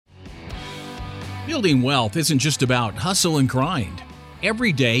Building wealth isn't just about hustle and grind.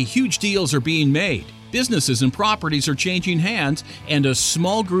 Every day, huge deals are being made. Businesses and properties are changing hands, and a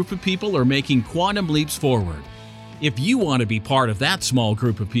small group of people are making quantum leaps forward. If you want to be part of that small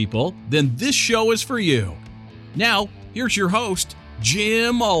group of people, then this show is for you. Now, here's your host,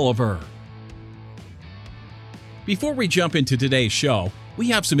 Jim Oliver. Before we jump into today's show, we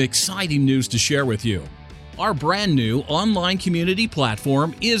have some exciting news to share with you. Our brand new online community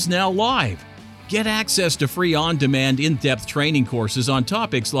platform is now live. Get access to free on-demand in-depth training courses on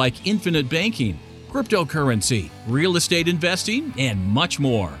topics like infinite banking, cryptocurrency, real estate investing, and much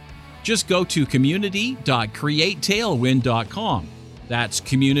more. Just go to community.createtailwind.com. That's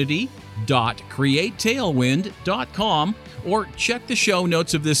community.createtailwind.com, or check the show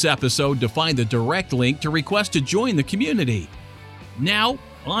notes of this episode to find the direct link to request to join the community. Now,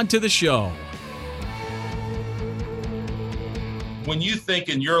 on to the show. When you think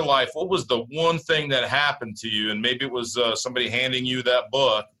in your life, what was the one thing that happened to you? And maybe it was somebody handing you that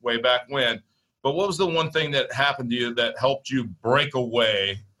book way back when, but what was the one thing that happened to you that helped you break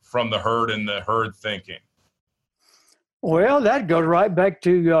away from the herd and the herd thinking? Well, that goes right back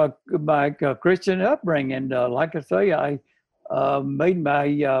to my Christian upbringing. Like I say, I made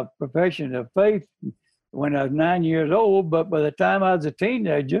my profession of faith when I was 9 years old, but by the time I was a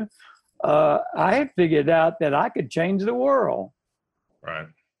teenager, I had figured out that I could change the world. Right.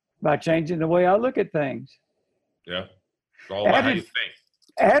 By changing the way I look at things. Yeah. It's all about how you think.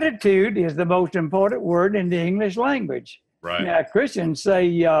 Attitude is the most important word in the English language. Right. Now, Christians say,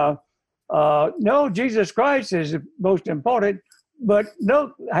 no, Jesus Christ is the most important, but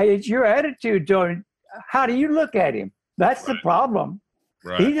no, it's your attitude toward him. How do you look at him? That's the problem.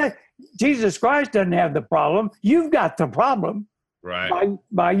 Right. Jesus Christ doesn't have the problem. You've got the problem. Right.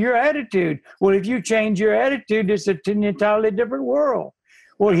 By your attitude. Well, if you change your attitude, it's an entirely different world.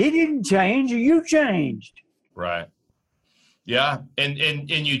 Well, he didn't change, you changed. Right. Yeah. And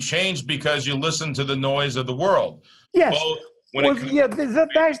you changed because you listened to the noise of the world. Yes.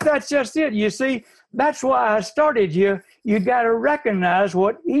 That's just it. You see, that's why I started you. You got to recognize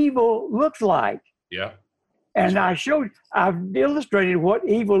what evil looks like. Yeah. And I've illustrated what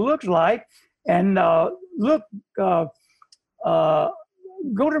evil looks like. And go to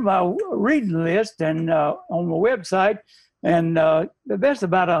my reading list and on my website, and that's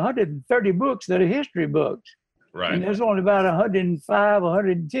about 130 books that are history books. Right. And there's only about 105,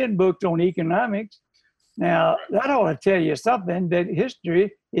 110 books on economics. Now, that ought to tell you something, that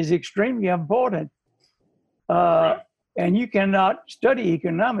history is extremely important. And you cannot study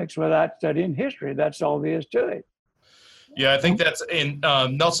economics without studying history. That's all there is to it. Yeah, I think that's in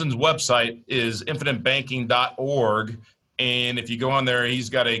Nelson's website is infinitebanking.org. And if you go on there, he's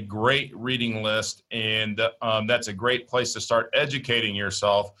got a great reading list, and that's a great place to start educating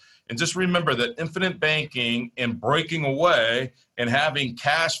yourself. And just remember that infinite banking and breaking away and having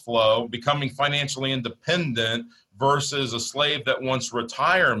cash flow, becoming financially independent versus a slave that wants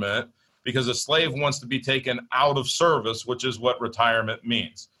retirement, because a slave wants to be taken out of service, which is what retirement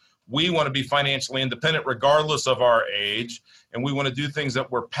means. We want to be financially independent regardless of our age, and we want to do things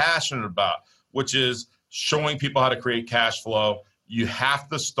that we're passionate about, which is showing people how to create cash flow. You have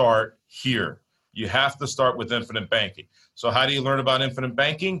to start here. You have to start with infinite banking. So how do you learn about infinite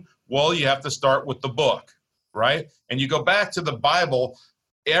banking? Well, you have to start with the book, right? And you go back to the Bible.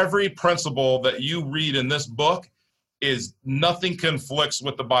 Every principle that you read in this book is nothing conflicts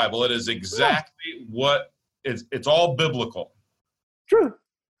with the Bible. It is exactly what it's all biblical. True.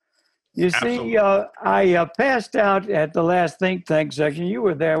 You Absolutely. see, I passed out at the last think tank section. You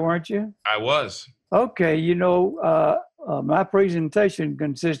were there, weren't you? I was. Okay, my presentation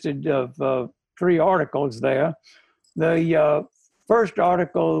consisted of 3 articles there. The first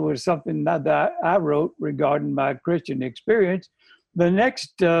article was something that I wrote regarding my Christian experience. The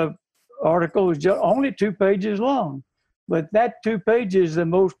next article was just only 2 pages long, but that 2 pages is the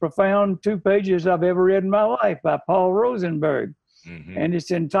most profound 2 pages I've ever read in my life, by Paul Rosenberg. Mm-hmm. And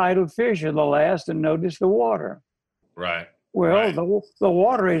it's entitled Fish Are the Last and Notice the Water. Right. Well, right. The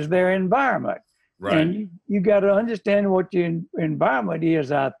water is their environment. Right. And you got to understand what your environment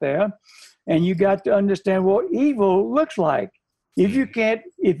is out there, and you got to understand what evil looks like. If you can't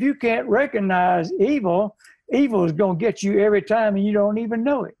recognize evil is going to get you every time, and you don't even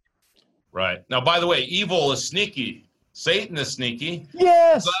know it. Right. Now, by the way, evil is sneaky. Satan is sneaky.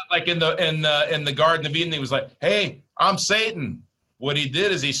 Yes. Like in the Garden of Eden, he was like, "Hey, I'm Satan." What he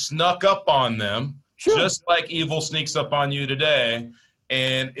did is he snuck up on them, just like evil sneaks up on you today.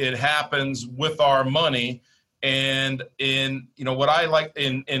 And it happens with our money. And what I like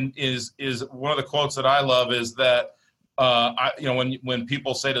is one of the quotes that I love is that when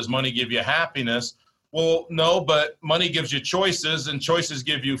people say, does money give you happiness? Well, no, but money gives you choices, and choices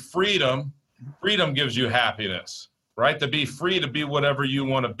give you freedom. Freedom gives you happiness, right? To be free to be whatever you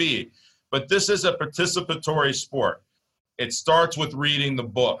want to be. But this is a participatory sport. It starts with reading the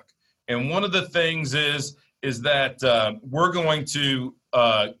book. And one of the things is that we're going to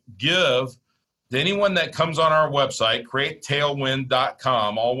give to anyone that comes on our website,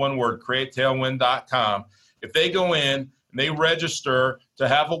 createtailwind.com, all one word, createtailwind.com. If they go in and they register to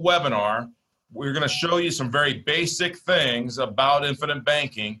have a webinar, we're going to show you some very basic things about infinite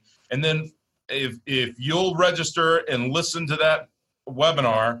banking. And then if you'll register and listen to that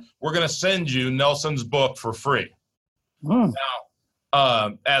webinar, we're going to send you Nelson's book for free.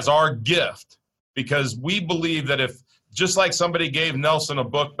 Now, as our gift, because we believe that if, just like somebody gave Nelson a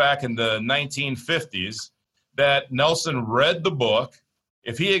book back in the 1950s, that Nelson read the book.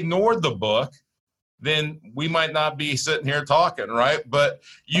 If he ignored the book, then we might not be sitting here talking, right? But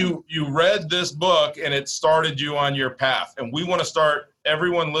you read this book and it started you on your path. And we want to start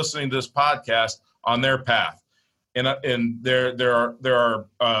everyone listening to this podcast on their path. And there are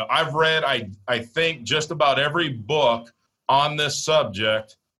I've read I think just about every book on this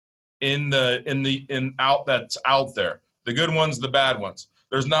subject that's out there. The good ones, the bad ones.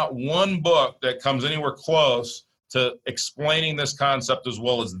 There's not one book that comes anywhere close to explaining this concept as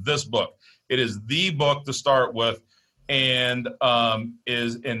well as this book. It is the book to start with, and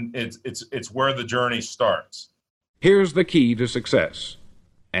it's where the journey starts. Here's the key to success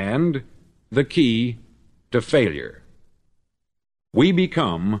and the key to failure. We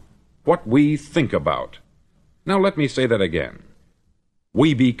become what we think about. Now let me say that again.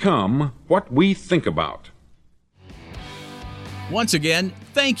 We become what we think about. Once again,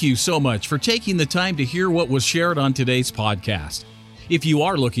 thank you so much for taking the time to hear what was shared on today's podcast. If you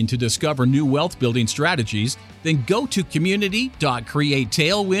are looking to discover new wealth building strategies, then go to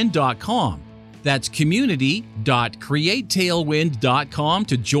community.createtailwind.com. That's community.createtailwind.com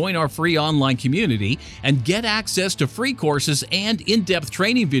to join our free online community and get access to free courses and in-depth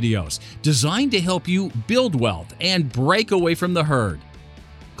training videos designed to help you build wealth and break away from the herd.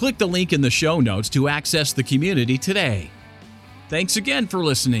 Click the link in the show notes to access the community today. Thanks again for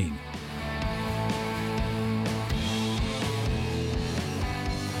listening.